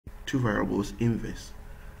two variables inverse.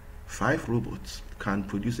 5 robots can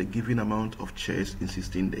produce a given amount of chairs in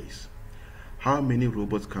 16 days. How many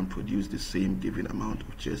robots can produce the same given amount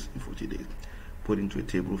of chairs in 40 days? Put into a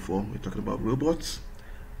table form. We're talking about robots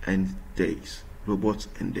and days. Robots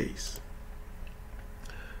and days.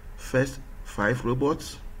 First, 5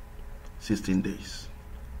 robots, 16 days.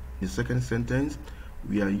 In the second sentence,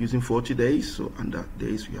 we are using 40 days, so under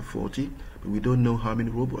days we have 40, but we don't know how many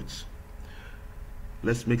robots.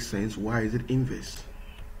 Let's make sense. Why is it inverse?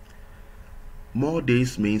 More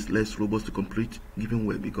days means less robots to complete given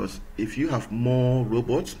work, because if you have more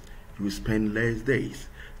robots, you will spend less days.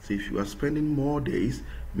 So if you are spending more days,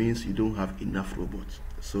 means you don't have enough robots.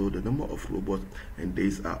 So the number of robots and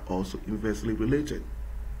days are also inversely related.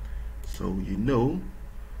 So you know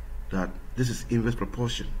that this is inverse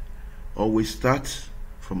proportion. Always start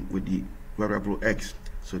with the variable x.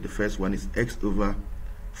 So the first one is x over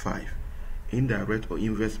 5. Indirect or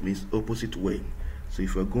inverse means opposite way. So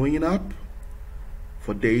if you're going up,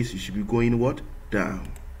 for days you should be going what?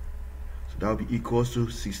 Down. So that will be equals to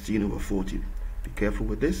 16 over 40. Be careful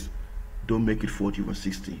with this. Don't make it 40 over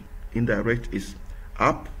 16. Indirect is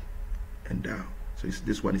up and down. So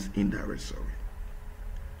this one is indirect, sorry.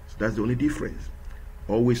 So that's the only difference.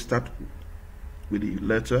 Always start with the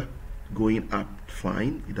letter going up,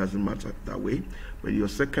 fine. It doesn't matter that way. But your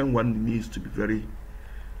second one needs to be very,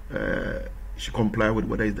 should comply with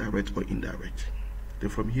whether it's direct or indirect. Then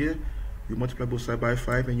from here, you multiply both sides by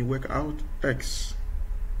 5 and you work out x.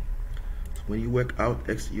 So when you work out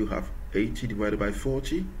x, you have 80 divided by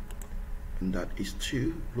 40, and that is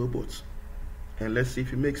 2 robots. And let's see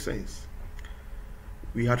if it makes sense.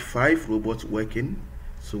 We had 5 robots working,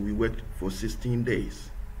 so we worked for 16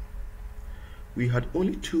 days. We had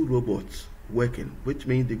only 2 robots working, which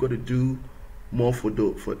means they got to do more for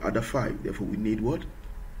other 5. Therefore, we need what?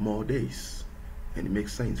 More days. And it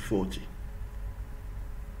makes sense, 40.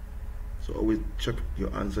 So always check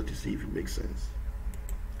your answer to see if it makes sense.